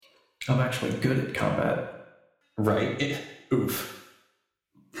I'm actually good at combat. Right? Oof.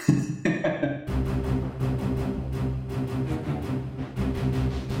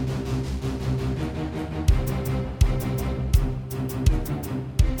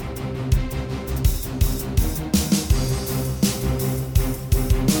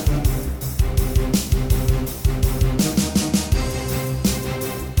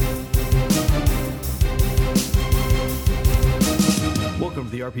 Welcome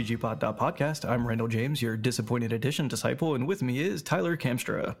to the RPGpod.podcast. I'm Randall James, your disappointed edition disciple, and with me is Tyler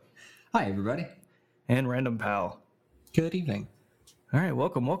Kamstra. Hi, everybody. And Random Pal. Good evening. All right,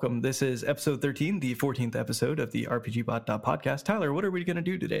 welcome. This is episode 13, the 14th episode of the RPGpod.podcast. Tyler, what are we going to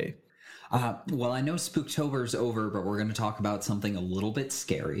do today? Well, I know Spooktober's over, but we're going to talk about something a little bit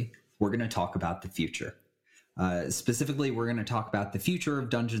scary. We're going to talk about the future. Specifically, we're going to talk about the future of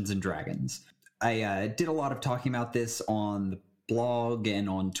Dungeons & Dragons. I did a lot of talking about this on the blog and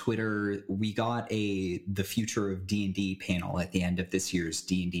on Twitter. We got the Future of D&D panel at the end of this year's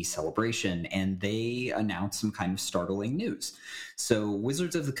D&D celebration, and they announced some kind of startling news. So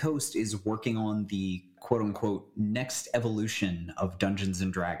Wizards of the Coast is working on the quote-unquote next evolution of Dungeons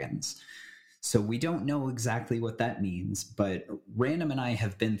 & Dragons. So we don't know exactly what that means, but Random and I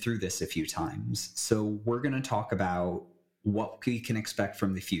have been through this a few times. So we're going to talk about what we can expect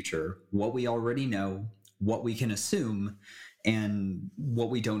from the future, what we already know, what we can assume, and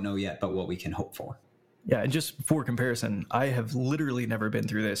what we don't know yet, but what we can hope for. Yeah, and just for comparison, I have literally never been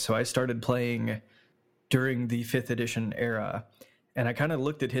through this. So I started playing during the 5th edition era, and I kind of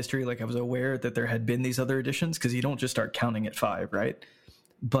looked at history like I was aware that there had been these other editions, because you don't just start counting at 5, right?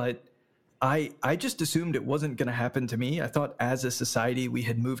 But I just assumed it wasn't going to happen to me. I thought as a society we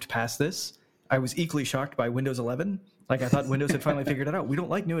had moved past this. I was equally shocked by Windows 11. Like, I thought Windows had finally figured it out. We don't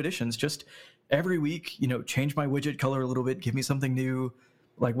like new editions. Just every week, change my widget color a little bit, give me something new.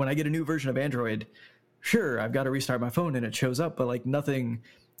 Like, when I get a new version of Android, sure, I've got to restart my phone and it shows up, but like nothing,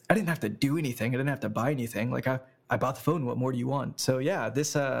 I didn't have to do anything. I didn't have to buy anything. Like, I bought the phone. What more do you want? So yeah,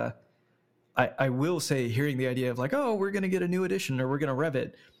 this, I will say, hearing the idea of like, oh, we're going to get a new edition or we're going to rev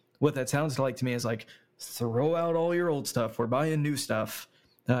it, what that sounds like to me is like, throw out all your old stuff. We're buying new stuff.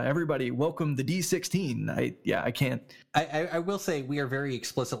 Everybody, welcome the D16. I can't. I will say we are very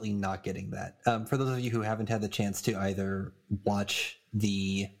explicitly not getting that. For those of you who haven't had the chance to either watch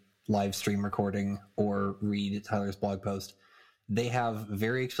the live stream recording or read Tyler's blog post, they have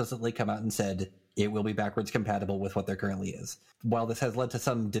very explicitly come out and said it will be backwards compatible with what there currently is. While this has led to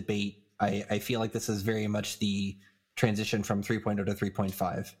some debate, I feel like this is very much the transition from 3.0 to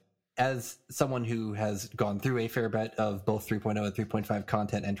 3.5. As someone who has gone through a fair bit of both 3.0 and 3.5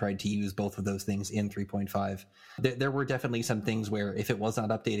 content and tried to use both of those things in 3.5, there were definitely some things where if it was not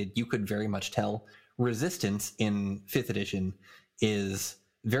updated, you could very much tell. Resistance in 5th edition is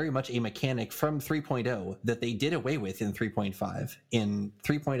very much a mechanic from 3.0 that they did away with in 3.5. In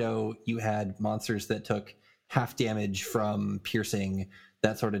 3.0, you had monsters that took half damage from piercing,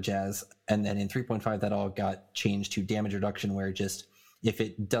 that sort of jazz. And then in 3.5, that all got changed to damage reduction, where just if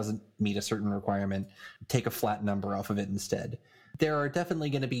it doesn't meet a certain requirement, take a flat number off of it instead. There are definitely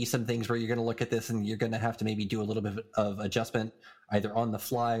going to be some things where you're going to look at this and you're going to have to maybe do a little bit of adjustment, either on the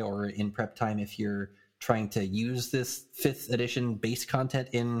fly or in prep time if you're trying to use this 5th edition base content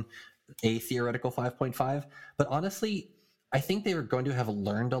in a theoretical 5.5. But honestly, I think they are going to have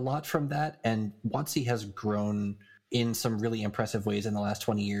learned a lot from that, and WotC has grown in some really impressive ways in the last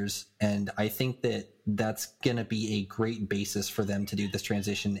 20 years. And I think that that's going to be a great basis for them to do this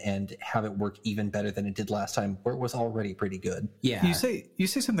transition and have it work even better than it did last time, where it was already pretty good. Yeah. You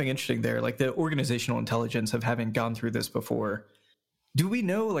say something interesting there, like the organizational intelligence of having gone through this before. Do we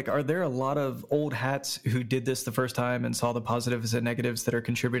know, like, are there a lot of old hats who did this the first time and saw the positives and negatives that are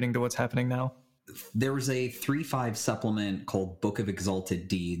contributing to what's happening now? There was a 3.5 supplement called Book of Exalted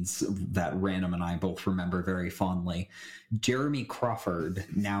Deeds that Random and I both remember very fondly. Jeremy Crawford,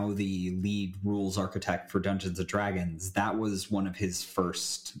 now the lead rules architect for Dungeons & Dragons, that was one of his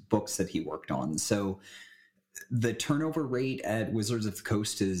first books that he worked on. So the turnover rate at Wizards of the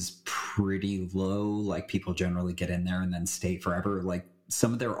Coast is pretty low. Like, people generally get in there and then stay forever. Like,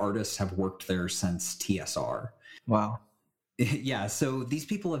 some of their artists have worked there since TSR. Wow. Yeah, so these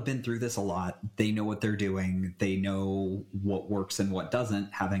people have been through this a lot. They know what they're doing. They know what works and what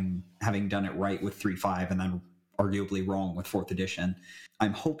doesn't, having done it right with 3.5 and then arguably wrong with 4th edition.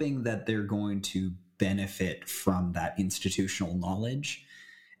 I'm hoping that they're going to benefit from that institutional knowledge.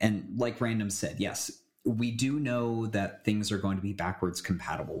 And like Random said, yes, we do know that things are going to be backwards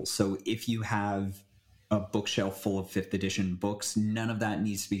compatible. So if you have a bookshelf full of 5th edition books. None of that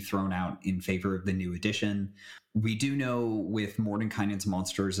needs to be thrown out in favor of the new edition. We do know with Mordenkainen's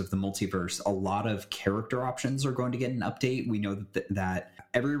Monsters of the Multiverse, a lot of character options are going to get an update. We know that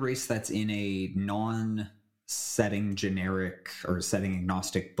every race that's in a non-setting generic or setting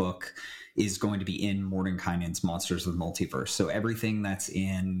agnostic book is going to be in Mordenkainen's Monsters of the Multiverse. So everything that's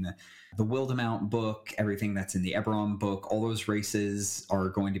in the Wildemount book, everything that's in the Eberron book, all those races are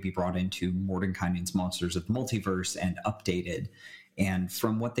going to be brought into Mordenkainen's Monsters of the Multiverse and updated. And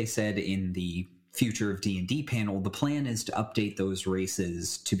from what they said in the Future of D&D panel, the plan is to update those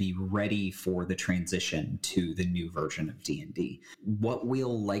races to be ready for the transition to the new version of D&D. What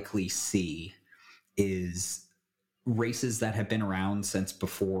we'll likely see is races that have been around since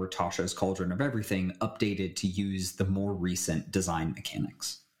before Tasha's Cauldron of Everything updated to use the more recent design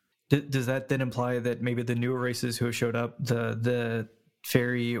mechanics. Does that then imply that maybe the newer races who have showed up, the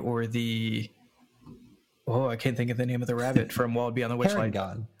fairy or I can't think of the name of the rabbit from Wild Beyond the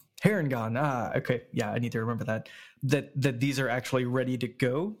Witchlight. Harengon. Okay. Yeah, I need to remember that. That these are actually ready to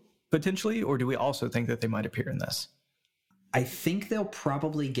go, potentially, or do we also think that they might appear in this? I think they'll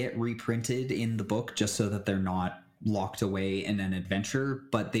probably get reprinted in the book just so that they're not locked away in an adventure,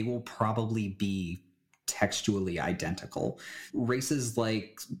 but they will probably be textually identical. Races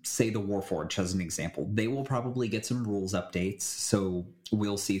like, say, the Warforged as an example, they will probably get some rules updates. So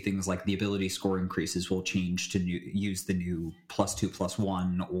we'll see things like the ability score increases will change to use the new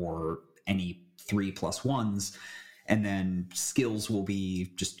 +2/+1 or any 3+1s. And then skills will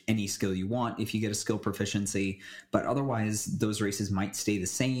be just any skill you want if you get a skill proficiency. But otherwise, those races might stay the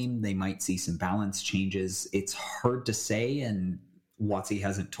same. They might see some balance changes. It's hard to say, and WotC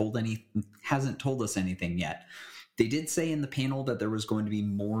hasn't told us anything yet. They did say in the panel that there was going to be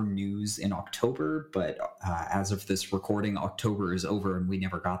more news in October, but as of this recording, October is over and we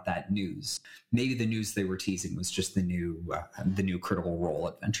never got that news. Maybe the news they were teasing was just the new Critical Role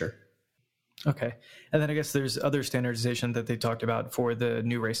adventure. Okay. And then I guess there's other standardization that they talked about for the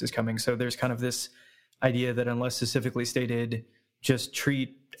new races coming. So there's kind of this idea that unless specifically stated, just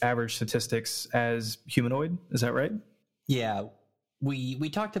treat average statistics as humanoid. Is that right? Yeah. We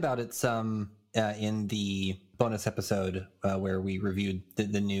talked about it some in the bonus episode where we reviewed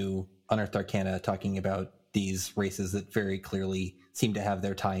the new Unearthed Arcana, talking about these races that very clearly seem to have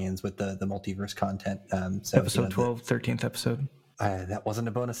their tie-ins with the multiverse content. So, episode 12, 13th episode. That wasn't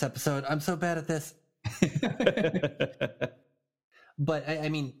a bonus episode. I'm so bad at this. But I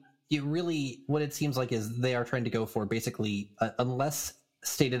mean, it really, what it seems like is they are trying to go for basically, unless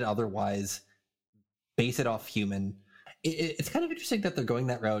stated otherwise, base it off human. It's kind of interesting that they're going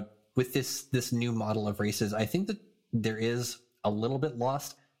that route with this new model of races. I think that there is a little bit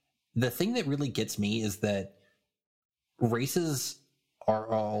lost. The thing that really gets me is that races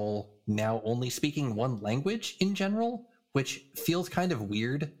are all now only speaking one language in general, which feels kind of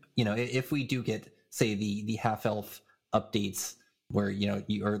weird. You know, if we do get, say, the half-elf updates where, you know,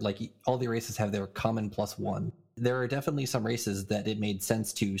 you are like all the races have their common +1. There are definitely some races that it made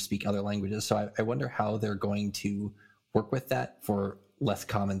sense to speak other languages. So I wonder how they're going to work with that for less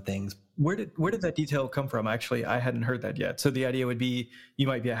common things. Where did that detail come from? Actually, I hadn't heard that yet. So the idea would be you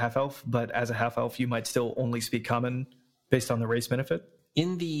might be a half-elf, but as a half-elf, you might still only speak common based on the race benefit?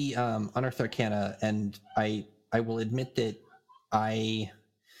 In the Unearthed Arcana, and I will admit that I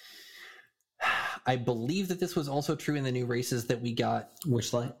believe that this was also true in the new races that we got.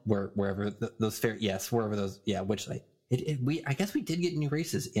 Witchlight? Wherever those fair, yes, wherever those, yeah, Witchlight. I guess we did get new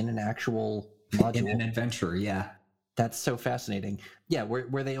races in an actual module. In an adventure, yeah. That's so fascinating. Yeah,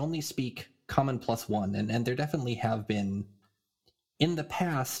 where they only speak common +1, and there definitely have been in the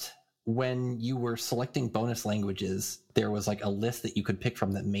past when you were selecting bonus languages, there was like a list that you could pick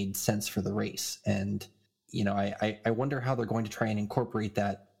from that made sense for the race. And you know, I wonder how they're going to try and incorporate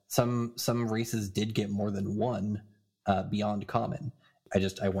that. Some races did get more than one beyond common.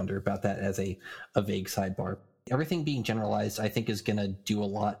 I wonder about that as a vague sidebar. Everything being generalized, I think, is going to do a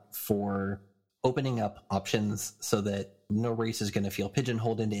lot for opening up options so that no race is going to feel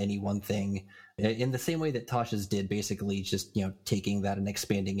pigeonholed into any one thing, in the same way that Tasha's did, basically just, you know, taking that and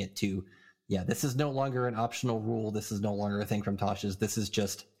expanding it to, yeah, this is no longer an optional rule. This is no longer a thing from Tasha's. This is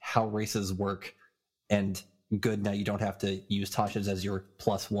just how races work. And good, now you don't have to use Tasha's as your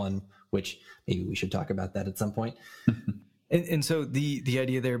 +1, which maybe we should talk about that at some point. And so the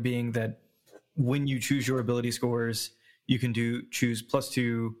idea there being that when you choose your ability scores, you can choose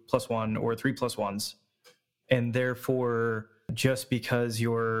 +2, +1, or 3+1s. And therefore, just because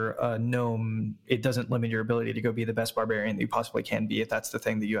you're a gnome, it doesn't limit your ability to go be the best barbarian that you possibly can be if that's the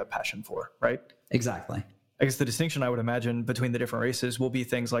thing that you have passion for, right? Exactly. I guess the distinction I would imagine between the different races will be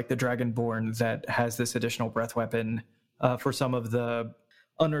things like the Dragonborn that has this additional breath weapon. For some of the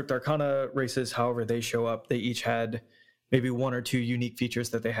Unearthed Arcana races, however they show up, they each had maybe one or two unique features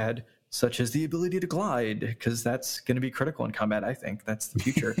that they had, such as the ability to glide, because that's going to be critical in combat, I think. That's the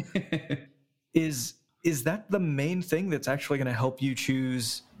future. Is that the main thing that's actually going to help you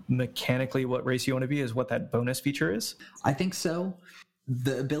choose mechanically what race you want to be, is what that bonus feature is? I think so.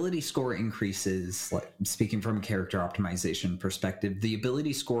 The ability score increases, like speaking from a character optimization perspective, the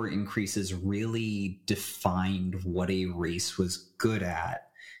ability score increases really defined what a race was good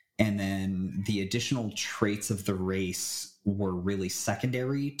at. And then the additional traits of the race were really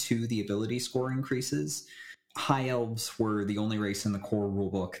secondary to the ability score increases. High Elves were the only race in the core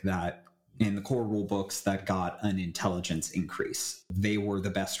rulebook that got an intelligence increase. They were the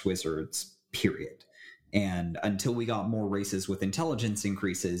best wizards, period. And until we got more races with intelligence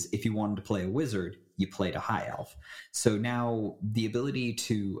increases, if you wanted to play a wizard, you played a high elf. So now the ability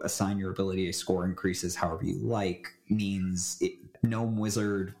to assign your ability score increases however you like means gnome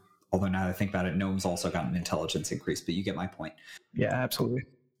wizard, although now that I think about it, gnomes also got an intelligence increase, but you get my point. Yeah, absolutely.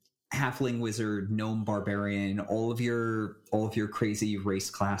 Halfling wizard, gnome barbarian, all of your crazy race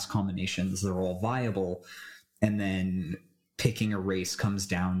class combinations, they're all viable. And then picking a race comes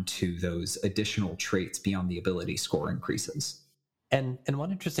down to those additional traits beyond the ability score increases. And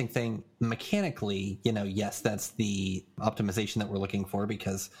one interesting thing, mechanically, yes, that's the optimization that we're looking for,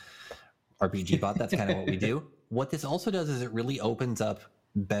 because RPG bot, that's kind of what we do. What this also does is it really opens up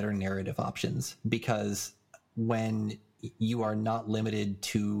better narrative options, because when you are not limited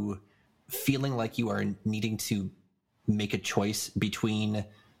to feeling like you are needing to make a choice between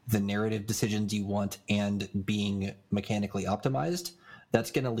the narrative decisions you want and being mechanically optimized,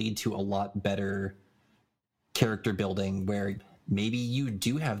 that's going to lead to a lot better character building, where maybe you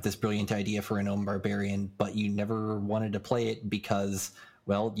do have this brilliant idea for a gnome barbarian, but you never wanted to play it because,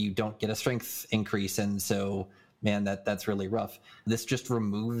 well, you don't get a strength increase, and so, man, that's really rough. This just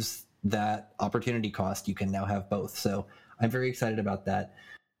removes that opportunity cost. You can now have both. So I'm very excited about that.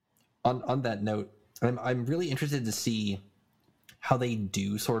 On that note, I'm really interested to see how they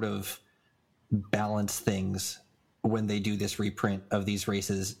do sort of balance things when they do this reprint of these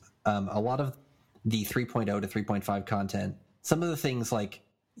races. A lot of the 3.0 to 3.5 content, some of the things, like,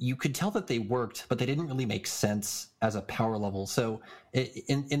 you could tell that they worked, but they didn't really make sense as a power level. So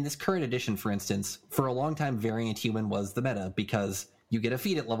in this current edition, for instance, for a long time, Variant Human was the meta, because you get a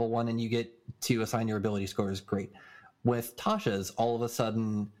feat at level 1 and you get to assign your ability scores. Great. With Tasha's, all of a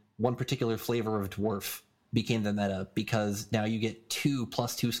sudden, one particular flavor of dwarf became the meta, because now you get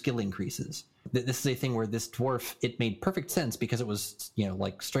 2+2 skill increases. This is a thing where this dwarf, it made perfect sense because it was,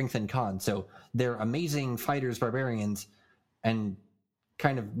 like strength and con. So they're amazing fighters, barbarians, and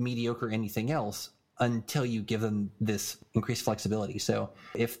kind of mediocre anything else until you give them this increased flexibility. So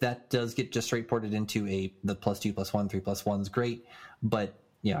if that does get just straight ported into the +2, +1, 3 +1's great. But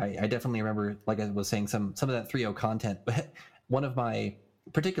yeah, I definitely remember, like I was saying, some of that 3.0 content. But one of my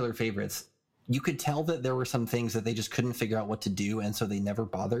particular favorites, you could tell that there were some things that they just couldn't figure out what to do, and so they never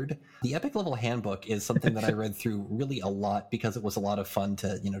bothered. The Epic Level Handbook is something that I read through really a lot, because it was a lot of fun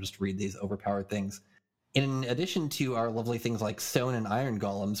to, just read these overpowered things. In addition to our lovely things like stone and iron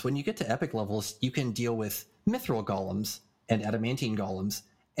golems, when you get to epic levels, you can deal with mithril golems and adamantine golems.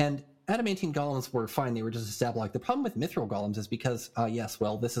 And adamantine golems were fine. They were just a stab block. The problem with mithril golems is because,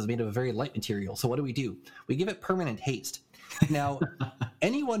 this is made of a very light material. So what do? We give it permanent haste. Now,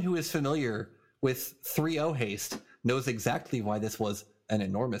 anyone who is familiar with 3.0 haste knows exactly why this was an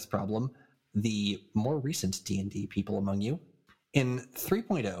enormous problem. The more recent D&D people among you, in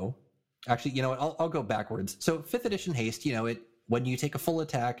 3.0, actually, you know what? I'll go backwards. So 5th edition haste, when you take a full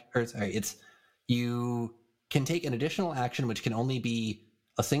attack, you can take an additional action, which can only be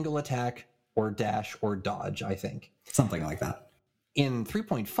a single attack or dash or dodge, I think. Something like that. In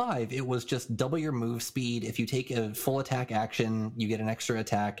 3.5, it was just double your move speed. If you take a full attack action, you get an extra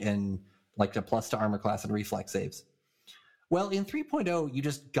attack and like a plus to armor class and reflex saves. Well, in 3.0, you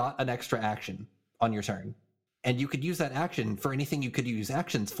just got an extra action on your turn. And you could use that action for anything you could use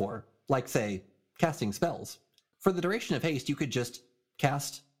actions for, like, say, casting spells. For the duration of haste, you could just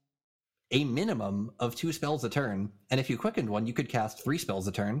cast a minimum of 2 spells a turn, and if you quickened one, you could cast 3 spells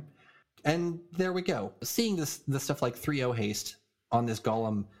a turn. And there we go. Seeing this stuff like 3.0 haste on this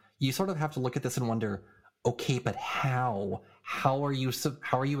golem, you sort of have to look at this and wonder, okay, but how? How are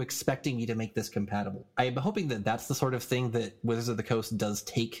you expecting me to make this compatible? I'm hoping that that's the sort of thing that Wizards of the Coast does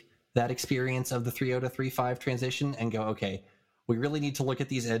take that experience of the 3.0 to 3.5 transition and go, okay, we really need to look at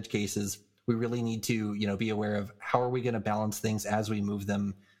these edge cases. We really need to, be aware of how are we going to balance things as we move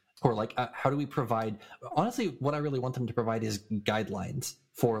them. Or like, how do we provide, honestly, what I really want them to provide is guidelines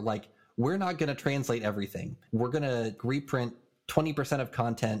for like, we're not going to translate everything. We're going to reprint 20% of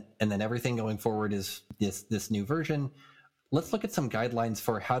content, and then everything going forward is this new version. Let's look at some guidelines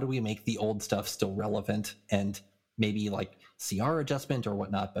for how do we make the old stuff still relevant, and maybe like CR adjustment or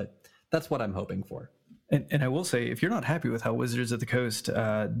whatnot. But that's what I'm hoping for. And I will say, if you're not happy with how Wizards of the Coast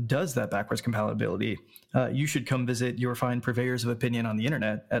does that backwards compatibility, you should come visit your fine purveyors of opinion on the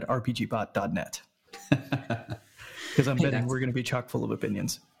internet at rpgbot.net. Because I'm betting we're going to be chock full of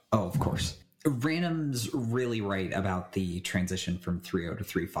opinions. Oh, of course. Random's really right about the transition from 3.0 to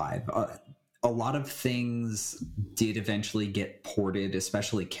 3.5. A lot of things did eventually get ported,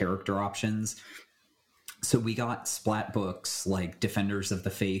 especially character options. So we got splat books like Defenders of the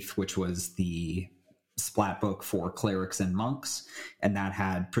Faith, which was the splat book for clerics and monks, and that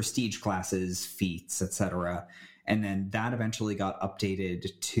had prestige classes, feats, etc. And then that eventually got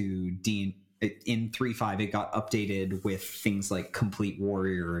updated to in 3.5. It got updated with things like Complete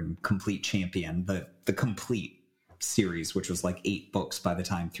Warrior and Complete Champion, the complete series, which was like 8 books by the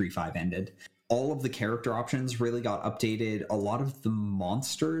time 3.5 ended. All of the character options really got updated. A lot of the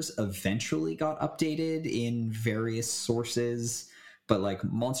monsters eventually got updated in various sources, but like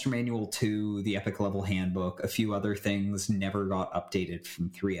Monster Manual 2, the Epic Level Handbook, a few other things never got updated from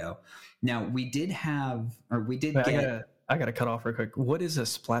 3.0. Now, I gotta cut off real quick. What is a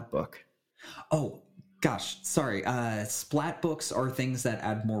splat book? Oh, gosh, sorry. Splat books are things that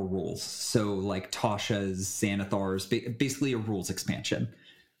add more rules. So like Tasha's, Xanathar's, basically a rules expansion.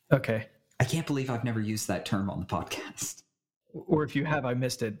 Okay. I can't believe I've never used that term on the podcast. Or if you have, I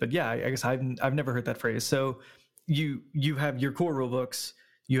missed it. But yeah, I guess I've never heard that phrase. So you have your core rule books,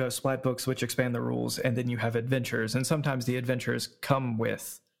 you have splat books which expand the rules, and then you have adventures. And sometimes the adventures come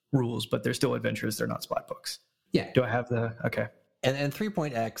with rules, but they're still adventures. They're not splat books. Yeah. Do I have the... Okay. And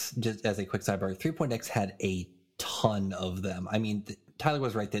 3.x, just as a quick sidebar, 3.x had a ton of them. I mean, Tyler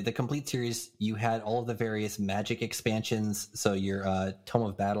was right. The complete series, you had all of the various magic expansions. So your Tome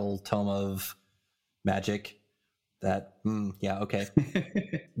of Battle, Tome of Magic, okay.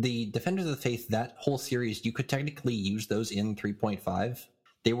 The Defenders of the Faith, that whole series, you could technically use those in 3.5.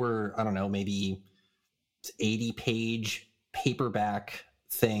 They were, I don't know, maybe 80-page paperback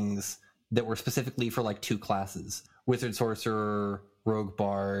things that were specifically for like 2 classes. Wizard, Sorcerer, Rogue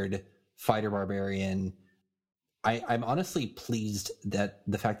Bard, Fighter Barbarian. I'm honestly pleased that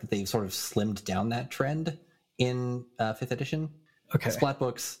the fact that they've sort of slimmed down that trend in 5th edition. Okay. Splat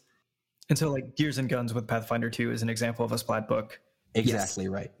books. And so like Gears and Guns with Pathfinder 2 is an example of a splat book. Exactly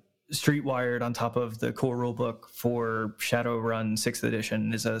right. Streetwired on top of the core rule book for Shadowrun 6th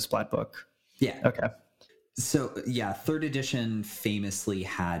edition is a splat book. Yeah. Okay. So yeah, 3rd edition famously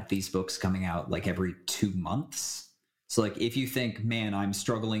had these books coming out like every 2 months. So like if you think, man, I'm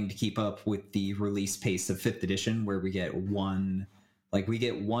struggling to keep up with the release pace of 5th edition, where we get one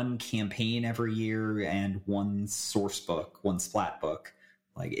campaign every year and one source book, one splat book.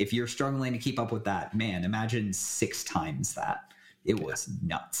 Like if you're struggling to keep up with that, man, imagine 6 times that. It was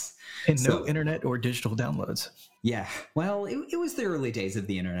nuts. And no internet or digital downloads. Yeah. Well, it was the early days of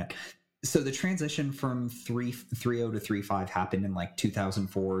the internet. So the transition from 3.0 to 3.5 happened in like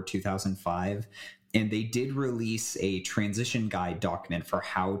 2004, 2005. And they did release a transition guide document for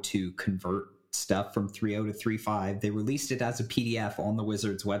how to convert stuff from 3.0 to 3.5. They released it as a PDF on the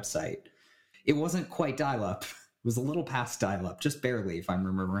Wizards website. It wasn't quite dial-up. It was a little past dial-up, just barely, if I'm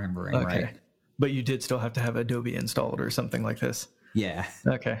remembering right. But you did still have to have Adobe installed or something like this. Yeah.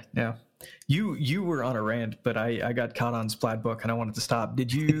 Okay, yeah. You were on a rant, but I got caught on Splatbook and I wanted to stop.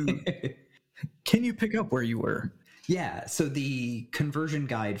 Did you... Can you pick up where you were? Yeah, so the conversion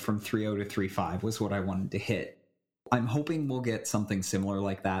guide from 3.0 to 3.5 was what I wanted to hit. I'm hoping we'll get something similar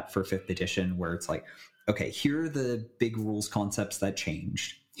like that for 5th edition, where it's like, okay, here are the big rules concepts that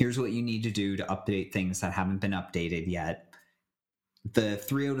changed. Here's what you need to do to update things that haven't been updated yet. The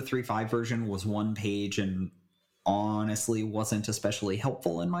 3.0 to 3.5 version was 1 page and honestly wasn't especially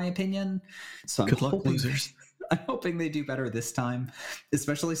helpful in my opinion. So Good luck, losers. I'm hoping they do better this time,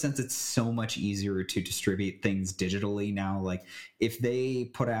 especially since it's so much easier to distribute things digitally now. Like if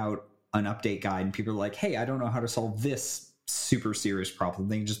they put out an update guide and people are like, hey, I don't know how to solve this super serious problem,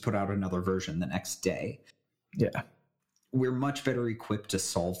 they can just put out another version the next day. Yeah. We're much better equipped to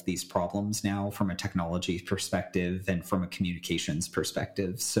solve these problems now from a technology perspective and from a communications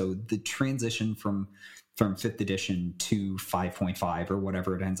perspective. So the transition from 5th edition to 5.5 or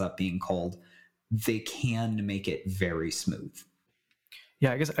whatever it ends up being called, they can make it very smooth.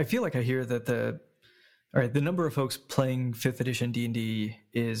 Yeah, I guess I feel like I hear that the number of folks playing 5th edition D&D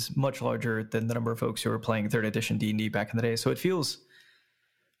is much larger than the number of folks who were playing 3rd edition D&D back in the day. So it feels,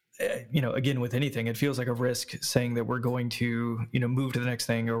 again, with anything, it feels like a risk saying that we're going to, move to the next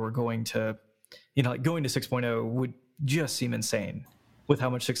thing, or we're going to, like going to 6.0 would just seem insane with how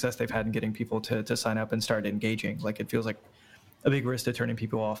much success they've had in getting people to sign up and start engaging. Like, it feels like a big risk to turning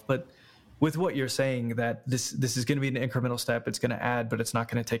people off. But with what you're saying, that this is going to be an incremental step, it's going to add, but it's not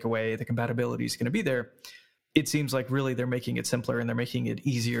going to take away. The compatibility is going to be there. It seems like really they're making it simpler, and they're making it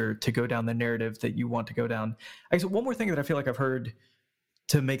easier to go down the narrative that you want to go down. I guess one more thing that I feel like I've heard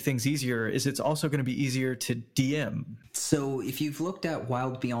to make things easier is it's also going to be easier to DM. So if you've looked at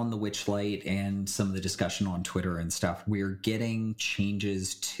Wild Beyond the Witchlight and some of the discussion on Twitter and stuff, we're getting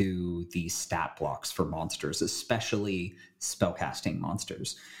changes to the stat blocks for monsters, especially spellcasting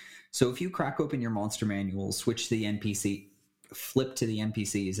monsters. So if you crack open your monster manual, switch to the NPC, flip to the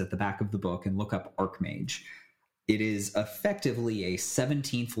NPCs at the back of the book and look up Archmage, it is effectively a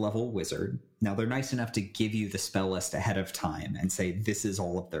 17th level wizard. Now, they're nice enough to give you the spell list ahead of time and say this is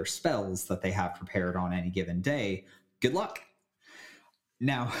all of their spells that they have prepared on any given day. Good luck.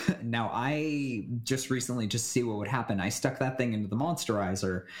 Now I just recently, just to see what would happen, I stuck that thing into the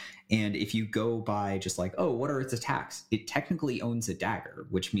Monsterizer, and if you go by just like, oh, what are its attacks? It technically owns a dagger,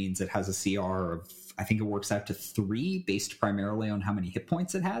 which means it has a CR of, I think it works out to 3 based primarily on how many hit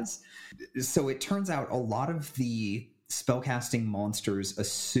points it has. So it turns out a lot of the spellcasting monsters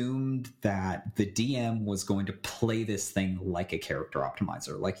assumed that the DM was going to play this thing like a character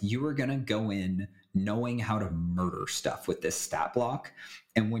optimizer. Like, you were going to go in knowing how to murder stuff with this stat block.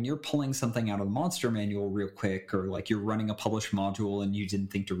 And when you're pulling something out of the monster manual real quick, or like you're running a published module and you didn't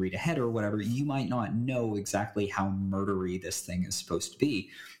think to read ahead or whatever, you might not know exactly how murdery this thing is supposed to be.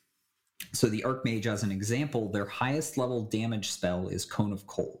 So the Archmage, as an example, their highest level damage spell is Cone of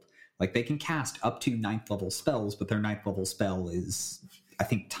Cold. Like, they can cast up to 9th level spells, but their 9th level spell is, I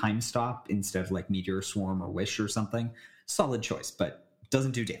think, Time Stop instead of like Meteor Swarm or Wish or something. Solid choice, but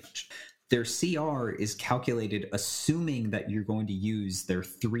doesn't do damage. Their CR is calculated assuming that you're going to use their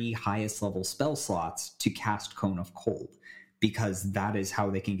 3 highest level spell slots to cast Cone of Cold, because that is how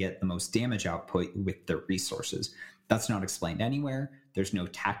they can get the most damage output with their resources. That's not explained anywhere. There's no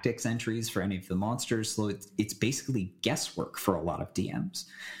tactics entries for any of the monsters, so it's basically guesswork for a lot of DMs.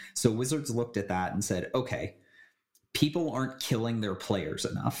 So Wizards looked at that and said, okay, people aren't killing their players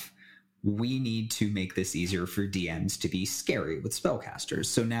enough. We need to make this easier for DMs to be scary with spellcasters.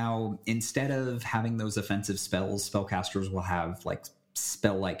 So now, instead of having those offensive spells, spellcasters will have like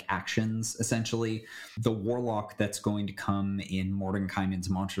spell-like actions, essentially. The Warlock that's going to come in Mordenkainen's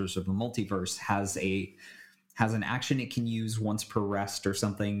Monsters of the Multiverse has an action it can use once per rest or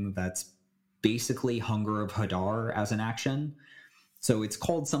something that's basically Hunger of Hadar as an action. So it's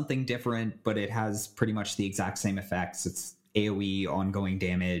called something different, but it has pretty much the exact same effects. It's AoE, ongoing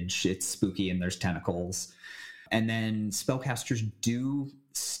damage, it's spooky, and there's tentacles. And then spellcasters do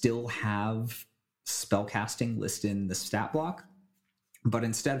still have spellcasting listed in the stat block, but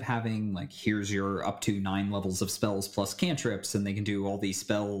instead of having like, here's your up to 9 levels of spells plus cantrips, and they can do all these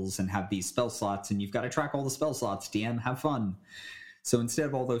spells and have these spell slots, and you've got to track all the spell slots, DM, have fun. So instead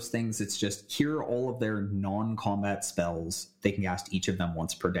of all those things, it's just, here are all of their non-combat spells. They can cast each of them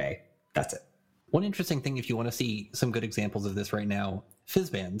once per day. That's it. One interesting thing, if you want to see some good examples of this right now,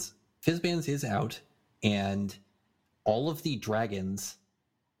 Fizzbands. Fizzbands is out, and all of the dragons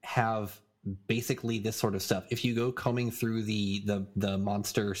have basically this sort of stuff. If you go combing through the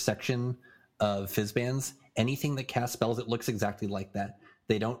monster section of Fizzbands, anything that casts spells, it looks exactly like that.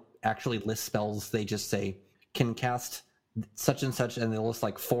 They don't actually list spells. They just say, can cast such and such, and they'll list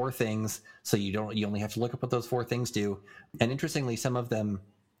like 4 things, so you only have to look up what those 4 things do. And interestingly, some of them,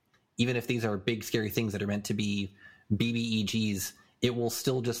 even if these are big scary things that are meant to be BBEGs, it will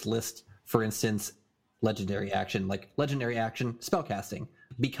still just list, for instance, legendary action, like legendary action spellcasting.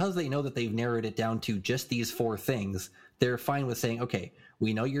 Because they know that they've narrowed it down to just these 4 things, they're fine with saying, okay,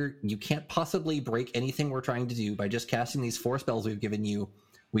 we know you can't possibly break anything we're trying to do by just casting these 4 spells we've given you.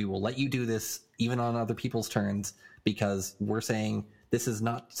 We will let you do this even on other people's turns, because we're saying this is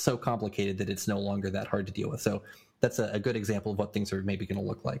not so complicated that it's no longer that hard to deal with. So that's a good example of what things are maybe going to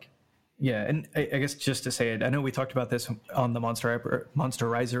look like. Yeah, and I guess just to say it, I know we talked about this on the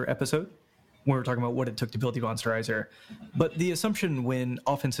Monsterizer episode, when we were talking about what it took to build the Monsterizer. But the assumption when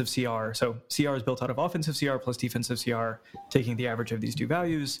offensive CR, so CR is built out of offensive CR plus defensive CR, taking the average of these 2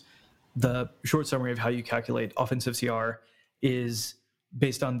 values, the short summary of how you calculate offensive CR is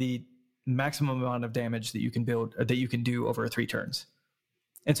based on the maximum amount of damage that you can build, that you can do over 3 turns.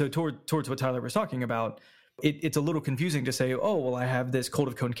 And so towards what Tyler was talking about, it's a little confusing to say, oh, well, I have this Cold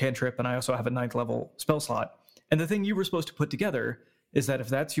of Cone cantrip, and I also have a 9th level spell slot. And the thing you were supposed to put together is that if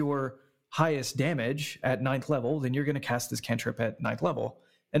that's your highest damage at 9th level, then you're going to cast this cantrip at 9th level.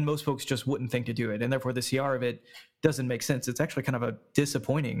 and most folks just wouldn't think to do it, and therefore the CR of it doesn't make sense. It's actually kind of a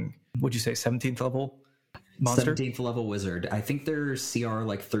disappointing, would you say, 17th level monster? 17th level wizard. I think they're CR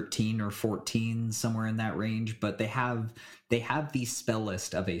like 13 or 14, somewhere in that range, but they have the spell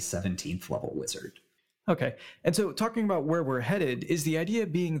list of a 17th level wizard. Okay. And so talking about where we're headed, is the idea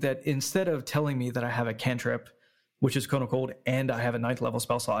being that instead of telling me that I have a cantrip, which is Cone of Cold, and I have a 9th level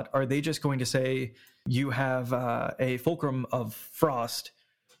spell slot, are they just going to say you have a Fulcrum of Frost,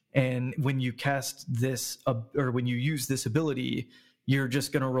 and when you cast this, or when you use this ability, you're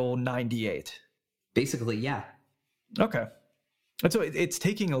just going to roll 9d8? Basically, yeah. Okay. And so it's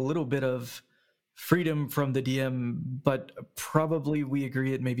taking a little bit of freedom from the DM, but probably we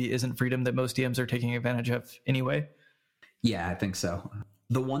agree it maybe isn't freedom that most DMs are taking advantage of anyway. Yeah, I think so.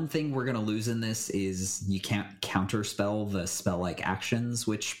 The one thing we're going to lose in this is you can't counterspell the spell-like actions,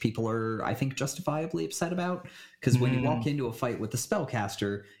 which people are, I think, justifiably upset about. Because when you walk into a fight with the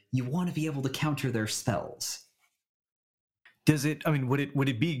spellcaster, you want to be able to counter their spells. Does it, I mean, would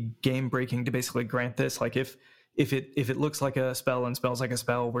it be game breaking to basically grant this? Like if it looks like a spell and spells like a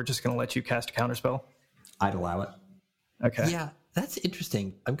spell, we're just going to let you cast a counterspell? I'd allow it. Okay. Yeah, that's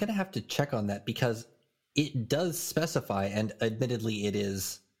interesting. I'm going to have to check on that because it does specify, and admittedly it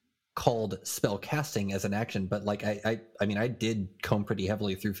is called spell casting as an action, but like I mean, I did comb pretty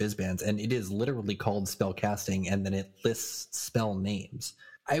heavily through Fizzbands, and it is literally called spell casting, and then it lists spell names.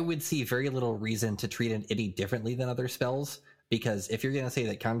 I would see very little reason to treat it any differently than other spells, because if you're going to say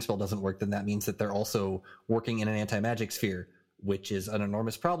that counterspell doesn't work, then that means that they're also working in an anti-magic sphere, which is an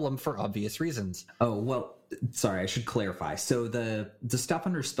enormous problem for obvious reasons. Oh, well, sorry, I should clarify. So the stuff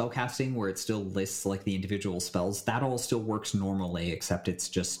under spellcasting where it still lists like the individual spells, that all still works normally, except it's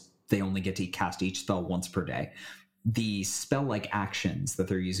just they only get to cast each spell once per day. The spell-like actions that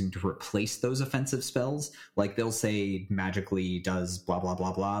they're using to replace those offensive spells, like they'll say magically does blah, blah,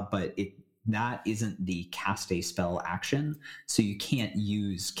 blah, blah, but that isn't the cast a spell action, so you can't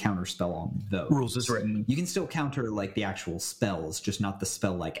use counterspell on those. Rules is written. You can still counter like the actual spells, just not the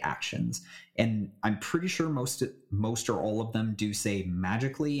spell-like actions. And I'm pretty sure most or all of them do say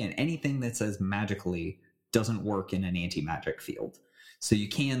magically, and anything that says magically doesn't work in an anti-magic field. So you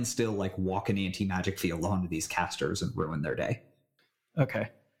can still like walk an anti-magic field onto these casters and ruin their day. Okay.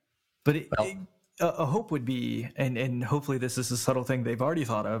 But a hope would be, and hopefully this is a subtle thing they've already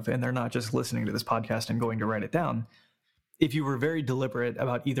thought of, and they're not just listening to this podcast and going to write it down. If you were very deliberate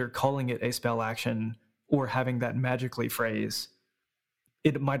about either calling it a spell action or having that magically phrase,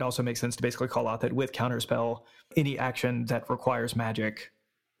 it might also make sense to basically call out that with counterspell, any action that requires magic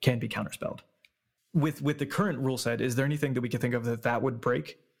can be counterspelled. With the current rule set, is there anything that we could think of that would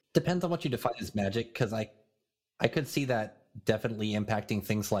break? Depends on what you define as magic, because I could see that definitely impacting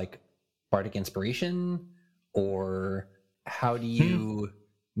things like bardic inspiration, or how do you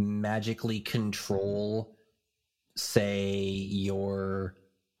magically control, say, your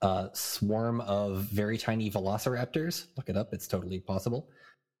swarm of very tiny velociraptors? Look it up, it's totally possible.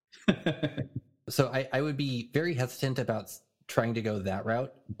 So I would be very hesitant about trying to go that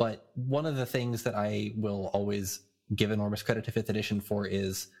route, but one of the things that I will always give enormous credit to 5th edition for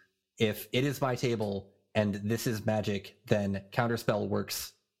is if it is my table and this is magic, then counterspell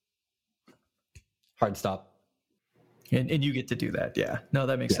works. Hard stop. And you get to do that. Yeah. No,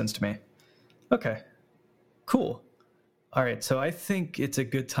 that makes sense to me. Okay. Cool. All right. So I think it's a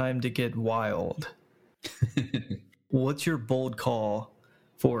good time to get wild. What's your bold call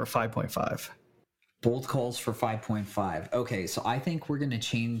for 5.5? Bold calls for 5.5. Okay, so I think we're going to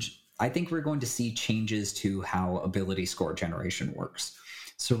change. I think we're going to see changes to how ability score generation works.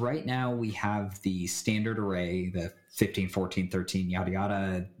 So right now we have the standard array, the 15, 14, 13, yada,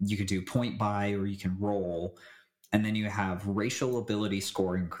 yada. You can do point buy or you can roll. And then you have racial ability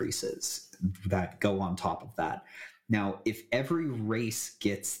score increases that go on top of that. Now, if every race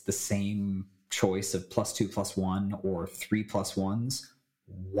gets the same choice of +2, +1, or 3 +1s,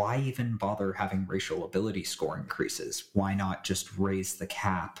 why even bother having racial ability score increases? Why not just raise the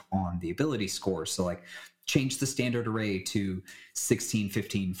cap on the ability score? So like change the standard array to 16,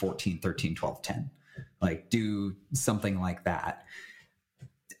 15, 14, 13, 12, 10. Like do something like that.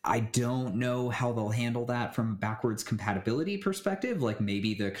 I don't know how they'll handle that from a backwards compatibility perspective. Like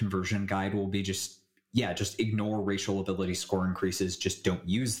maybe the conversion guide will be just ignore racial ability score increases. Just don't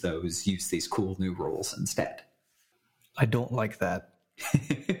use those. Use these cool new rules instead. I don't like that.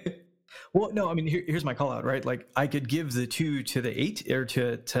 Well, no, I mean, here's my call out, right? Like I could give the 2 to the 8 or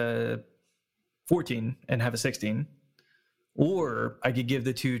to 14 and have a 16, or I could give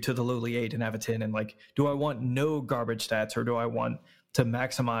the 2 to the lowly 8 and have a 10. And like, do I want no garbage stats, or do I want to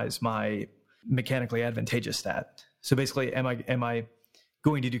maximize my mechanically advantageous stat? So basically, am I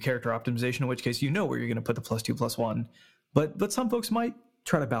going to do character optimization, in which case you know where you're going to put the +2/+1. But some folks might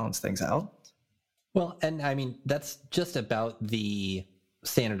try to balance things out. Well, and I mean, that's just about the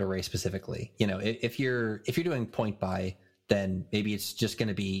standard array specifically. You know, if you're doing point buy, then maybe it's just going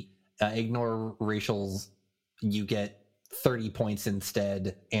to be ignore racials, you get 30 points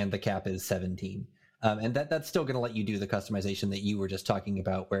instead, and the cap is 17. And that's still going to let you do the customization that you were just talking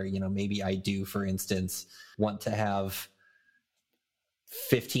about, where, you know, maybe I do, for instance, want to have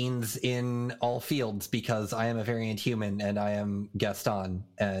 15s in all fields because I am a variant human and I am Gaston,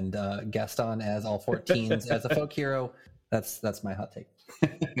 and Gaston as all 14s as a folk hero. That's my hot take.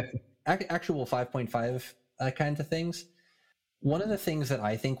 Actual 5.5 kinds of things. One of the things that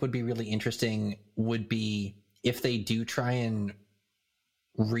I think would be really interesting would be if they do try and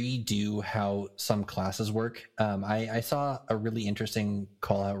redo how some classes work. I saw a really interesting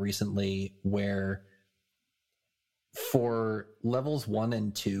call out recently where for levels 1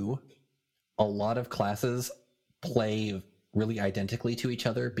 and 2, a lot of classes play really identically to each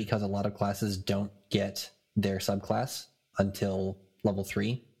other because a lot of classes don't get their subclass until level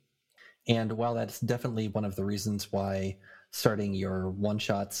 3. And while that's definitely one of the reasons why starting your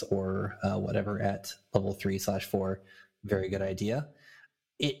one-shots or whatever at level 3/4, very good idea,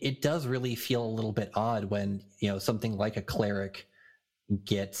 it does really feel a little bit odd when, you know, something like a cleric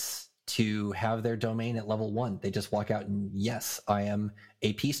gets to have their domain at level 1. They just walk out and, yes, I am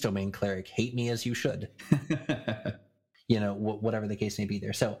a peace domain cleric. Hate me as you should. You know, whatever the case may be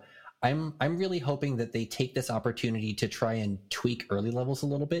there. So I'm really hoping that they take this opportunity to try and tweak early levels a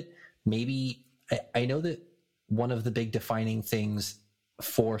little bit. Maybe I know that one of the big defining things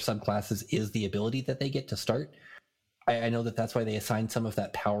for subclasses is the ability that they get to start. I know that that's why they assign some of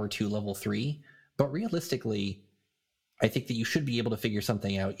that power to level 3, but realistically, I think that you should be able to figure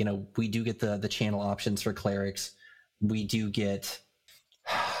something out. You know, we do get the channel options for clerics. We do get,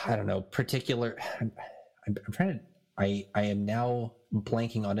 I don't know, particular. I'm trying to. I am now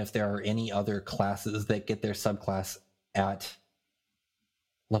blanking on if there are any other classes that get their subclass at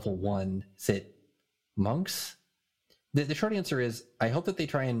level 1. Is it monks? The short answer is I hope that they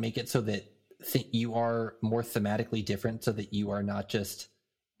try and make it so that you are more thematically different, so that you are not just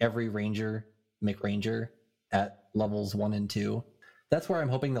every ranger McRanger at levels 1 and 2. That's where I'm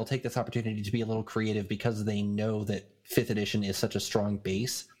hoping they'll take this opportunity to be a little creative, because they know that 5th edition is such a strong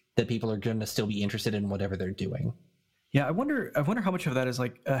base that people are going to still be interested in whatever they're doing. Yeah, I wonder how much of that is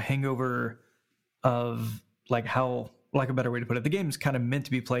like a hangover of like how, like a better way to put it, the game's kind of meant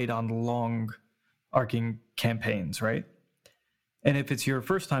to be played on long arcing campaigns, right? And if it's your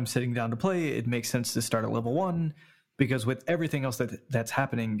first time sitting down to play, it makes sense to start at level 1, because with everything else that's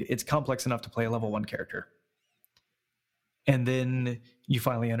happening, it's complex enough to play a level 1 character. And then you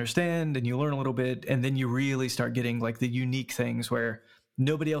finally understand and you learn a little bit, and then you really start getting like the unique things where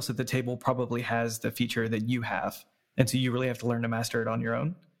nobody else at the table probably has the feature that you have. And so you really have to learn to master it on your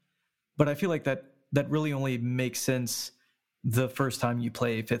own. But I feel like that really only makes sense the first time you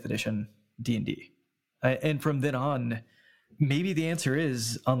play 5th edition D&D. And from then on, maybe the answer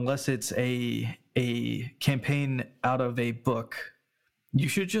is, unless it's a campaign out of a book, you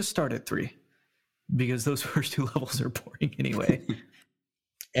should just start at 3, because those first 2 levels are boring anyway.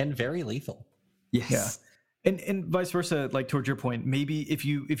 And very lethal. Yes. Yeah. And vice versa, like towards your point, maybe if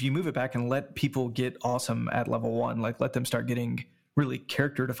you move it back and let people get awesome at level 1, like let them start getting really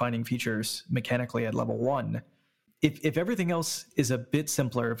character defining features mechanically at level 1. If everything else is a bit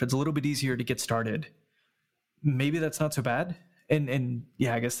simpler, if it's a little bit easier to get started, maybe that's not so bad. And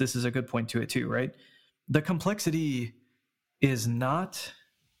yeah, I guess this is a good point to it too, right? The complexity is not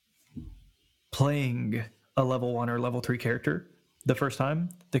playing a level 1 or level 3 character the first time.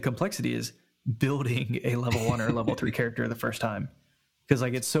 The complexity is building a level 1 or level 3 character the first time, because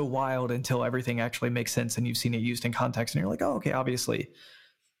like it's so wild until everything actually makes sense and you've seen it used in context and you're like, oh, okay, obviously,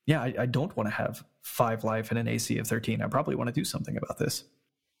 yeah, I don't want to have 5 life and an AC of 13. I probably want to do something about this.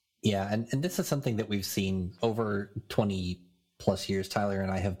 Yeah, and this is something that we've seen over 20 plus years. Tyler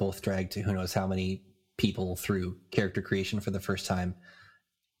and I have both dragged who knows how many people through character creation for the first time,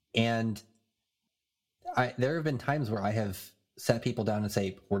 and there have been times where I have sat people down and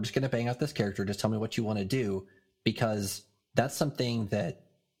say, we're just going to bang out this character, just tell me what you want to do, because that's something that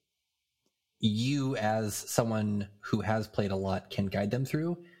you, as someone who has played a lot, can guide them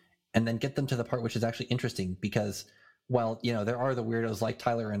through and then get them to the part which is actually interesting. Because while, you know, there are the weirdos like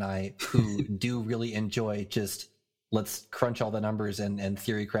Tyler and I who do really enjoy just let's crunch all the numbers and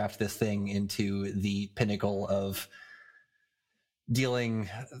theory craft this thing into the pinnacle of dealing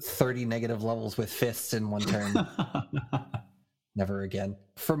 30 negative levels with fists in one turn. never again.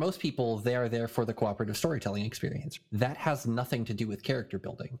 For most people, they are there for the cooperative storytelling experience. That has nothing to do with character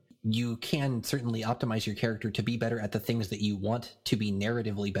building. You can certainly optimize your character to be better at the things that you want to be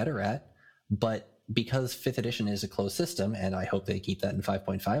narratively better at, but because 5th edition is a closed system, and I hope they keep that in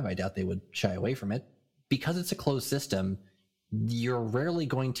 5.5, I doubt they would shy away from it. Because it's a closed system, you're rarely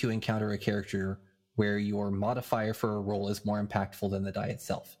going to encounter a character where your modifier for a role is more impactful than the die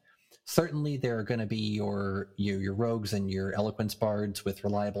itself. Certainly, there are going to be your rogues and your eloquence bards with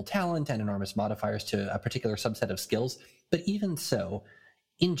reliable talent and enormous modifiers to a particular subset of skills. But even so,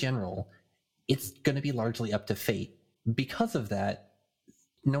 in general, it's going to be largely up to fate. Because of that,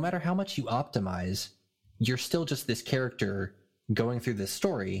 no matter how much you optimize, you're still just this character going through this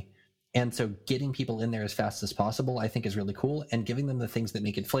story. And so getting people in there as fast as possible, I think, is really cool. And giving them the things that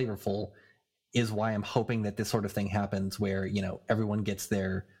make it flavorful is why I'm hoping that this sort of thing happens where, everyone gets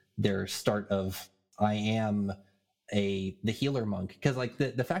their start of, I am the healer monk. Because like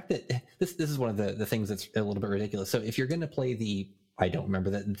the fact that this is one of the things that's a little bit ridiculous. So if you're going to play I don't remember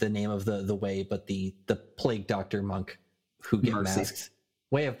the name of the way, but the plague doctor monk who get masks.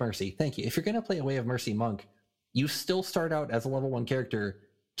 Way of Mercy. Thank you. If you're going to play a Way of Mercy monk, you still start out as a level 1 character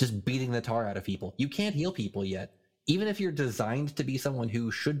just beating the tar out of people. You can't heal people yet. Even if you're designed to be someone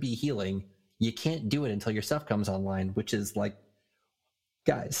who should be healing, you can't do it until your stuff comes online, which is like,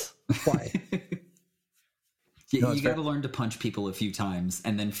 guys, why? You got to learn to punch people a few times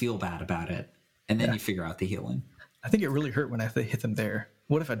and then feel bad about it. And then you figure out the healing. I think it really hurt when I hit them there.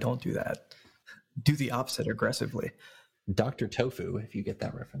 What if I don't do that? Do the opposite aggressively. Dr. Tofu, if you get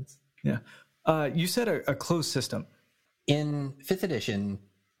that reference. Yeah. You said a closed system. In 5th edition,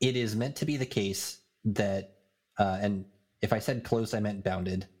 it is meant to be the case that, and if I said closed, I meant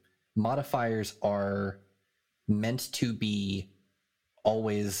bounded. Modifiers are meant to be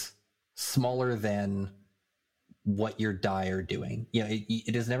always smaller than what your die are doing.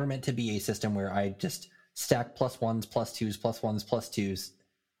 It is never meant to be a system where I just stack +1s, +2s, +1s, +2s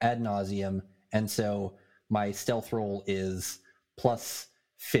ad nauseum. And so my stealth roll is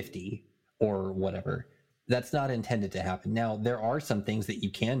 +50 or whatever. That's not intended to happen. Now, there are some things that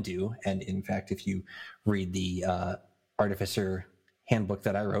you can do. And in fact, if you read the Artificer handbook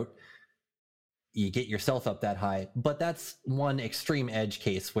that I wrote, you get yourself up that high. But that's one extreme edge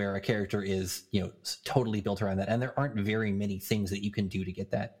case where a character is, totally built around that. And there aren't very many things that you can do to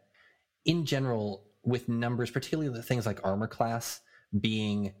get that. In general, with numbers, particularly the things like armor class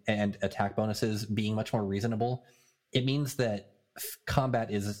and attack bonuses being much more reasonable, it means that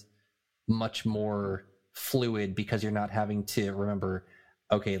combat is much more fluid because you're not having to remember,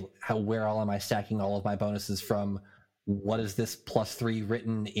 okay, where all am I stacking all of my bonuses from? What is this +3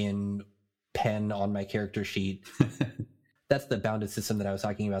 written in pen on my character sheet? That's the bounded system that I was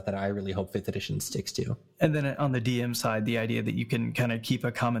talking about that I really hope 5th edition sticks to. And then on the DM side, the idea that you can kind of keep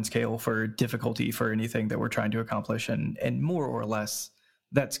a common scale for difficulty for anything that we're trying to accomplish, and more or less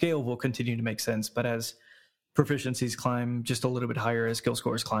that scale will continue to make sense. But as proficiencies climb just a little bit higher, as skill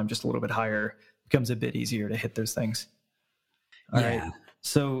scores climb just a little bit higher, it becomes a bit easier to hit those things. All right.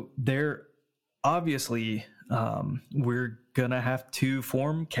 So there, obviously, we're going to have to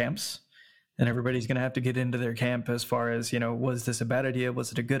form camps. And everybody's going to have to get into their camp as far as, was this a bad idea?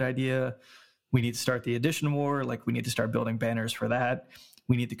 Was it a good idea? We need to start the edition war. Like, we need to start building banners for that.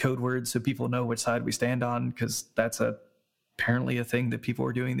 We need the code words so people know which side we stand on, because that's apparently a thing that people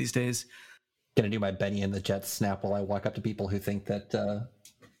are doing these days. Going to do my Benny and the Jets snap while I walk up to people who think that,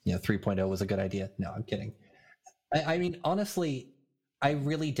 3.0 was a good idea. No, I'm kidding. I mean, honestly, I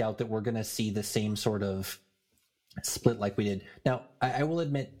really doubt that we're going to see the same sort of split like we did. Now, I will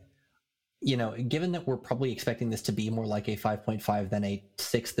admit, given that we're probably expecting this to be more like a 5.5 than a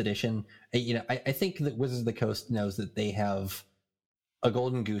 6th edition, I think that Wizards of the Coast knows that they have a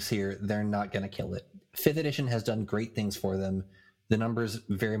golden goose here. They're not going to kill it. 5th edition has done great things for them. The numbers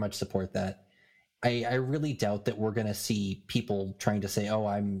very much support that. I really doubt that we're going to see people trying to say, oh,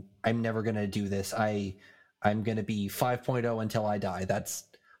 I'm never going to do this. I'm going to be 5.0 until I die.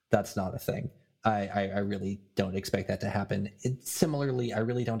 That's not a thing. I really don't expect that to happen. Similarly, I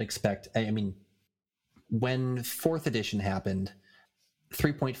really don't expect... I mean, when 4th edition happened,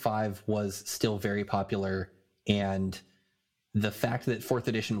 3.5 was still very popular, and the fact that 4th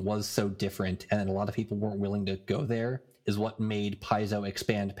edition was so different and a lot of people weren't willing to go there is what made Paizo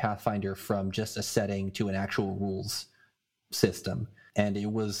expand Pathfinder from just a setting to an actual rules system. And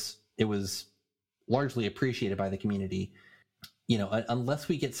it was largely appreciated by the community. Unless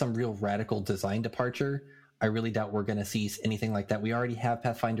we get some real radical design departure, I really doubt we're going to see anything like that. We already have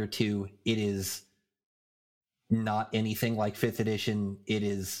Pathfinder 2. It is not anything like 5th edition. It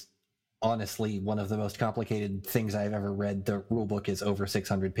is honestly one of the most complicated things I've ever read. The rulebook is over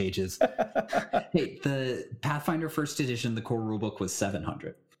 600 pages. Hey, the Pathfinder First Edition, the core rulebook was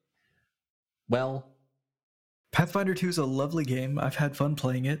 700. Well, Pathfinder 2 is a lovely game. I've had fun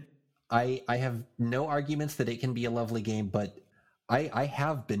playing it. I have no arguments that it can be a lovely game, but I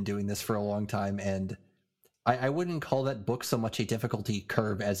have been doing this for a long time, and I wouldn't call that book so much a difficulty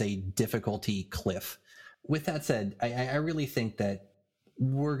curve as a difficulty cliff. With that said, I really think that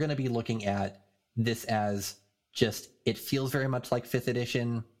we're going to be looking at this as just, it feels very much like 5th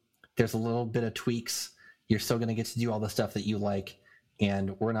edition. There's a little bit of tweaks. You're still going to get to do all the stuff that you like,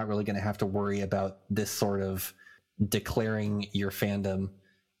 and we're not really going to have to worry about this sort of declaring your fandom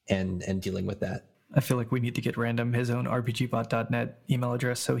and dealing with that. I feel like we need to get Random his own rpgbot.net email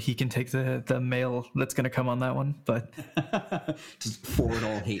address so he can take the mail that's going to come on that one. But just forward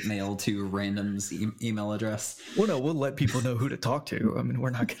all hate mail to Random's email address. Well, no, we'll let people know who to talk to. I mean, we're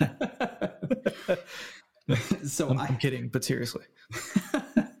not going to. So I'm kidding, but seriously.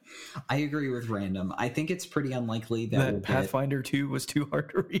 I agree with Random. I think it's pretty unlikely that we'll Pathfinder 2 was too hard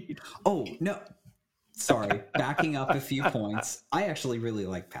to read. Oh, no. Sorry, backing up a few points. I actually really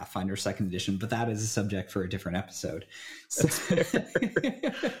like Pathfinder 2nd Edition, but that is a subject for a different episode.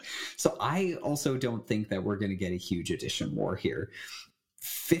 So I also don't think that we're going to get a huge edition war here.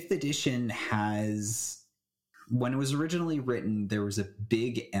 5th Edition has, when it was originally written, there was a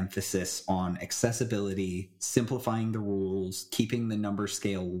big emphasis on accessibility, simplifying the rules, keeping the number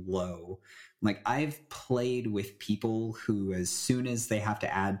scale low. Like, I've played with people who, as soon as they have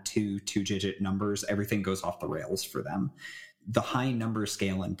to add two-digit numbers, everything goes off the rails for them. The high number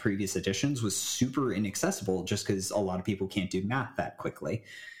scale in previous editions was super inaccessible just because a lot of people can't do math that quickly.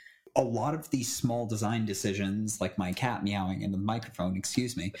 A lot of these small design decisions, like my cat meowing into the microphone,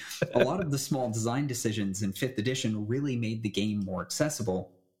 excuse me, a lot of the small design decisions in 5th edition really made the game more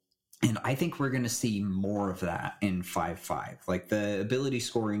accessible. And I think we're going to see more of that in 5.5. Like, the ability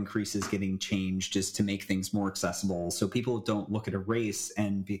score increases getting changed just to make things more accessible, so people don't look at a race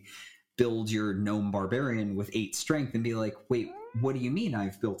and build your gnome barbarian with 8 strength and be like, wait, what do you mean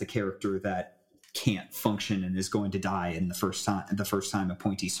I've built a character that can't function and is going to die in the first time a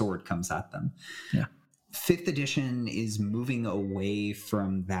pointy sword comes at them? Yeah. 5th edition is moving away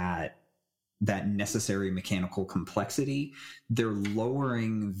from that necessary mechanical complexity. They're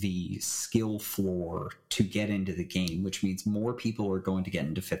lowering the skill floor to get into the game, which means more people are going to get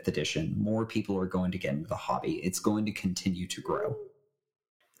into 5th edition, more people are going to get into the hobby. It's going to continue to grow.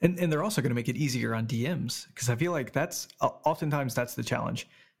 And they're also going to make it easier on DMs, because I feel like that's oftentimes that's the challenge.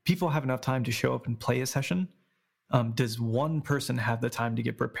 People have enough time to show up and play a session. Does one person have the time to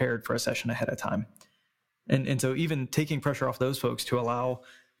get prepared for a session ahead of time? And so even taking pressure off those folks to allow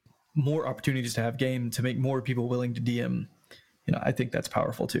more opportunities to have game, to make more people willing to DM, I think that's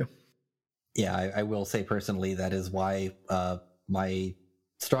powerful too. Yeah, I will say personally that is why my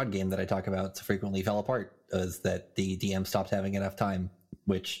Strahd game that I talk about so frequently fell apart, is that the DM stopped having enough time,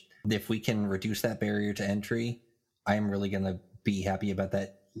 which if we can reduce that barrier to entry, I'm really going to be happy about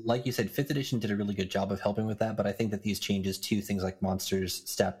that. Like you said, 5th edition did a really good job of helping with that, but I think that these changes to things like monsters,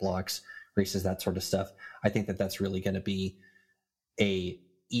 stat blocks, races, that sort of stuff, I think that that's really going to be a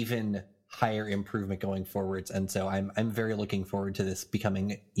even higher improvement going forwards, and so I'm very looking forward to this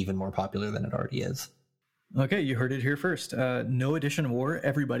becoming even more popular than it already is. Okay, you heard it here first. No edition war.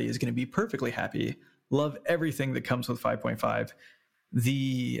 Everybody is going to be perfectly happy. Love everything that comes with 5.5.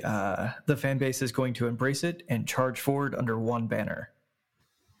 The fan base is going to embrace it and charge forward under one banner.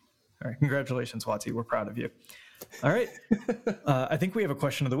 All right, congratulations, WotC. We're proud of you. All right, I think we have a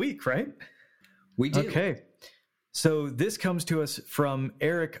question of the week, right? We do. Okay. So this comes to us from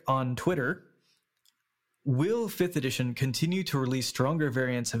Eric on Twitter. Will 5th edition continue to release stronger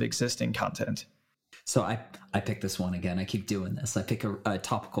variants of existing content? So I pick this one again. I keep doing this. I pick a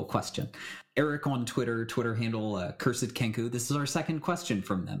topical question. Eric on Twitter handle Cursed Kenku. This is our second question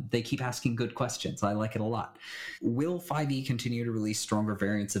from them. They keep asking good questions. I like it a lot. Will 5e continue to release stronger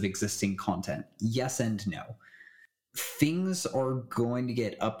variants of existing content? Yes and no. Things are going to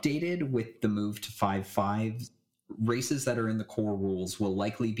get updated with the move to 5.5. Races that are in the core rules will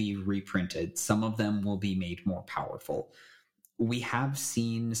likely be reprinted. Some of them will be made more powerful. We have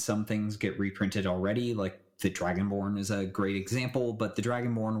seen some things get reprinted already, like the Dragonborn is a great example, but the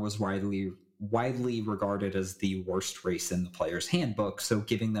Dragonborn was widely regarded as the worst race in the player's handbook, so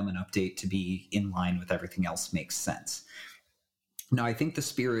giving them an update to be in line with everything else makes sense. Now, I think the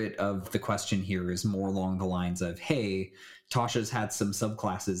spirit of the question here is more along the lines of, hey, Tasha's had some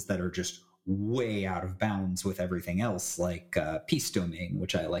subclasses that are just way out of bounds with everything else, like Peace Domain,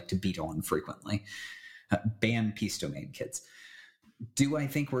 which I like to beat on frequently. Ban Peace Domain, kids. Do I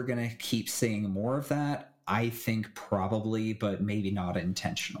think we're going to keep seeing more of that? I think probably, but maybe not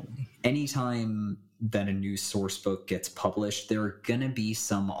intentionally. Anytime that a new source book gets published, there are going to be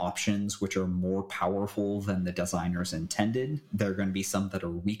some options which are more powerful than the designers intended. There are going to be some that are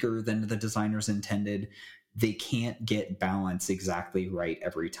weaker than the designers intended. They can't get balance exactly right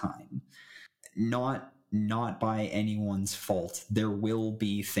every time. Not by anyone's fault. There will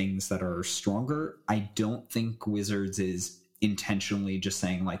be things that are stronger. I don't think Wizards is intentionally just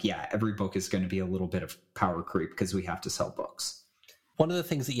saying like, yeah, every book is going to be a little bit of power creep because we have to sell books. One of the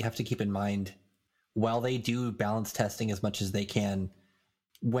things that you have to keep in mind, while they do balance testing as much as they can,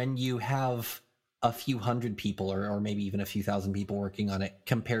 when you have a few hundred people or maybe even a few thousand people working on it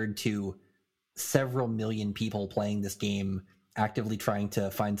compared to several million people playing this game, actively trying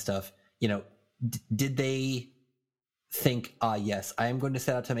to find stuff, did they think, yes, I am going to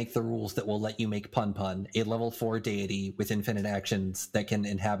set out to make the rules that will let you make Pun Pun, a level 4 deity with infinite actions that can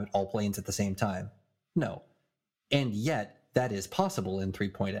inhabit all planes at the same time? No. And yet, that is possible in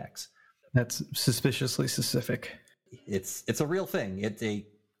 3.x. That's suspiciously specific. It's a real thing. It's a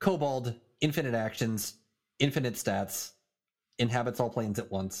kobold, infinite actions, infinite stats, inhabits all planes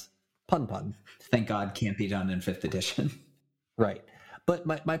at once. Pun Pun. Thank God can't be done in 5th edition. Right. But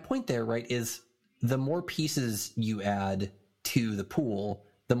my point there, right, is the more pieces you add to the pool,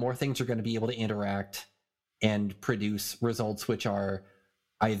 the more things are going to be able to interact and produce results which are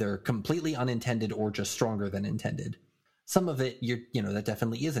either completely unintended or just stronger than intended. Some of it, that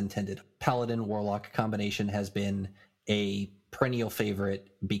definitely is intended. Paladin Warlock combination has been a perennial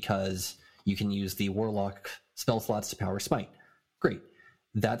favorite because you can use the Warlock spell slots to power Smite. Great.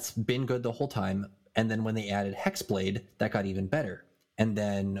 That's been good the whole time. And then when they added Hexblade, that got even better. And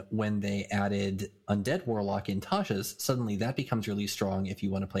then when they added Undead Warlock in Tasha's, suddenly that becomes really strong if you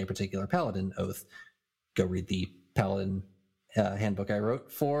want to play a particular Paladin oath. Go read the Paladin handbook I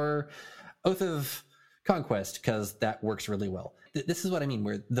wrote for Oath of Conquest, because that works really well. This is what I mean,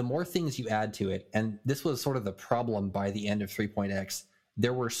 where the more things you add to it, and this was sort of the problem by the end of 3.x,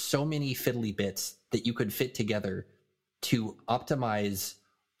 there were so many fiddly bits that you could fit together to optimize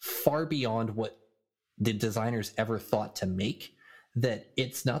far beyond what the designers ever thought to make, that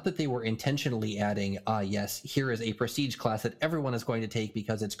it's not that they were intentionally adding, yes, here is a prestige class that everyone is going to take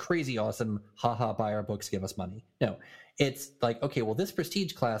because it's crazy awesome, haha, buy our books, give us money. No, it's like, okay, well, this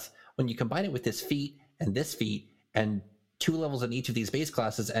prestige class, when you combine it with this feat and 2 levels in each of these base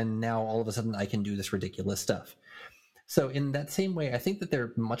classes, and now all of a sudden I can do this ridiculous stuff. So in that same way, I think that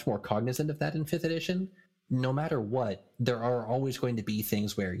they're much more cognizant of that in 5th edition. No matter what, there are always going to be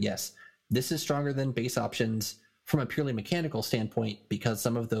things where, yes, this is stronger than base options from a purely mechanical standpoint because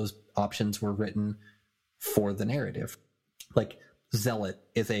some of those options were written for the narrative. Like Zealot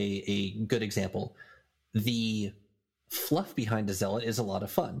is a good example. The fluff behind a Zealot is a lot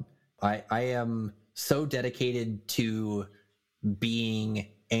of fun. I am so dedicated to being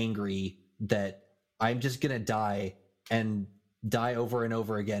angry that I'm just going to die and die over and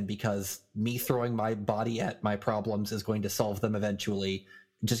over again because me throwing my body at my problems is going to solve them eventually.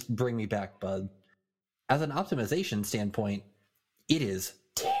 Just bring me back, bud. As an optimization standpoint, it is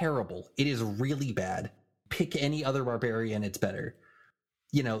terrible. It is really bad. Pick any other barbarian, it's better.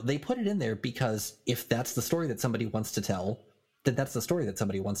 They put it in there because if that's the story that somebody wants to tell, then that's the story that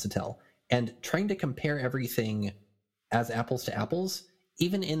somebody wants to tell. And trying to compare everything as apples to apples,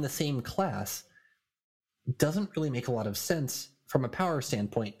 even in the same class, doesn't really make a lot of sense from a power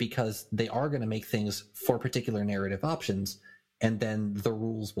standpoint because they are going to make things for particular narrative options, and then the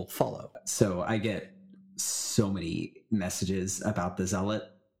rules will follow. So I get so many messages about the Zealot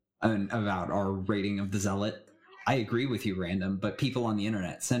and about our rating of the Zealot. I agree with you, Random, but people on the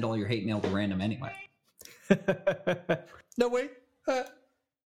internet, send all your hate mail to Random anyway. No way.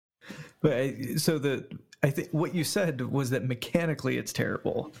 But I think what you said was that mechanically it's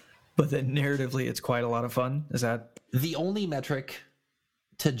terrible, but that narratively it's quite a lot of fun. Is that the only metric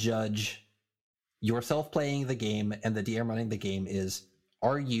to judge yourself playing the game and the DM running the game is,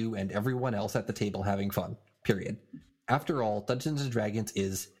 are you and everyone else at the table having fun? Period. After all, Dungeons & Dragons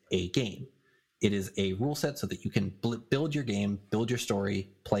is a game. It is a rule set so that you can build your game, build your story,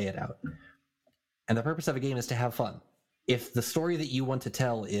 play it out. And the purpose of a game is to have fun. If the story that you want to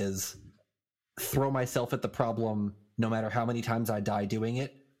tell is throw myself at the problem no matter how many times I die doing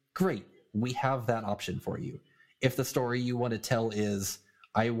it, great. We have that option for you. If the story you want to tell is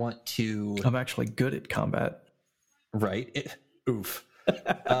I'm actually good at combat. Right. Oof.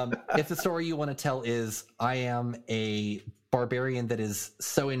 If the story you want to tell is I am a barbarian that is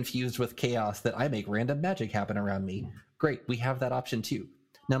so infused with chaos that I make random magic happen around me, great, we have that option too.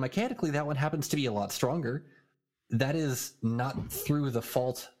 Now mechanically that one happens to be a lot stronger. that is not through the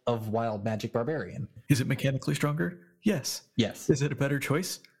fault of Wild Magic Barbarian. Is it mechanically stronger? Yes. Yes. Is it a better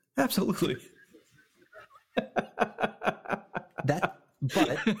choice? Absolutely. But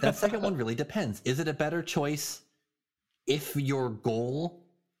that second one really depends. Is it a better choice if your goal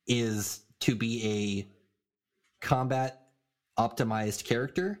is to be a combat optimized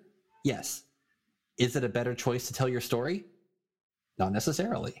character? Yes. Is it a better choice to tell your story? Not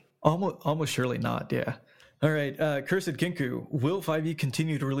necessarily. Almost surely not, yeah. All right, Cursed Kinku, will 5e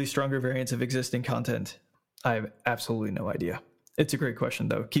continue to release stronger variants of existing content? I have absolutely no idea. It's a great question,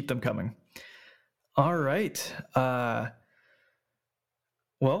 though. Keep them coming. All right.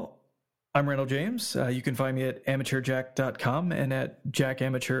 Well, I'm Randall James. You can find me at amateurjack.com and at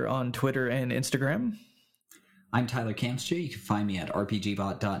jackamateur on Twitter and Instagram. I'm Tyler Kamstra. You can find me at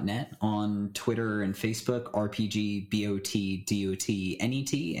rpgbot.net, on Twitter and Facebook,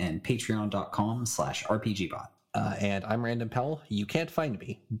 rpgbotdotnet, and patreon.com/rpgbot. And I'm Random Powell. You can't find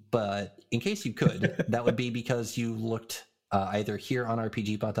me, but in case you could, that would be because you looked either here on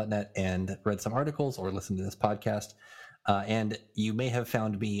rpgbot.net and read some articles or listened to this podcast. And you may have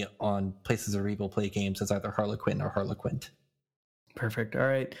found me on places where people play games as either Harlequin or Harlequint. Perfect. All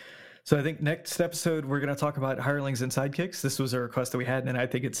right. So I think next episode, we're going to talk about hirelings and sidekicks. This was a request that we had, and I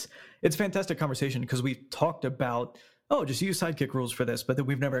think it's fantastic conversation because we talked about, just use sidekick rules for this, but then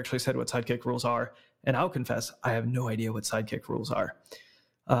we've never actually said what sidekick rules are. And I'll confess, I have no idea what sidekick rules are.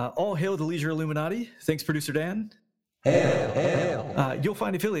 All hail the Leisure Illuminati. Thanks, Producer Dan. Hail. You'll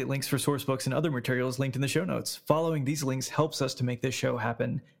find affiliate links for source books and other materials linked in the show notes. Following these links helps us to make this show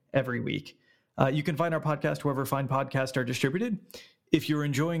happen every week. You can find our podcast wherever fine podcasts are distributed. If you're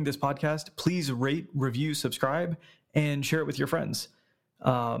enjoying this podcast, please rate, review, subscribe, and share it with your friends.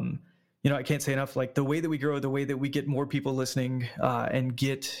 I can't say enough, like the way that we grow, the way that we get more people listening and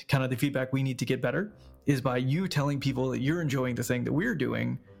get kind of the feedback we need to get better is by you telling people that you're enjoying the thing that we're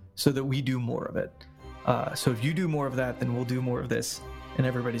doing so that we do more of it. So if you do more of that, then we'll do more of this, and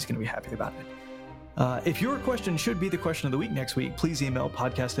everybody's going to be happy about it. If your question should be the question of the week next week, please email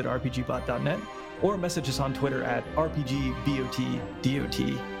podcast@rpgbot.net or message us on Twitter at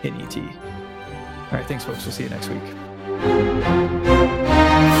rpgbotdotnet. All right, thanks, folks. We'll see you next week.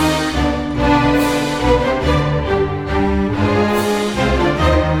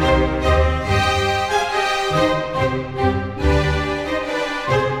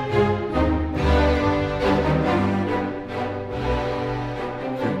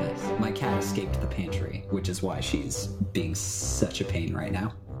 My cat escaped the pantry, which is why she's being such a pain right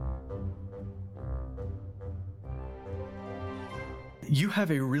now. You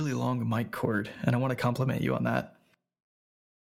have a really long mic cord, and I want to compliment you on that.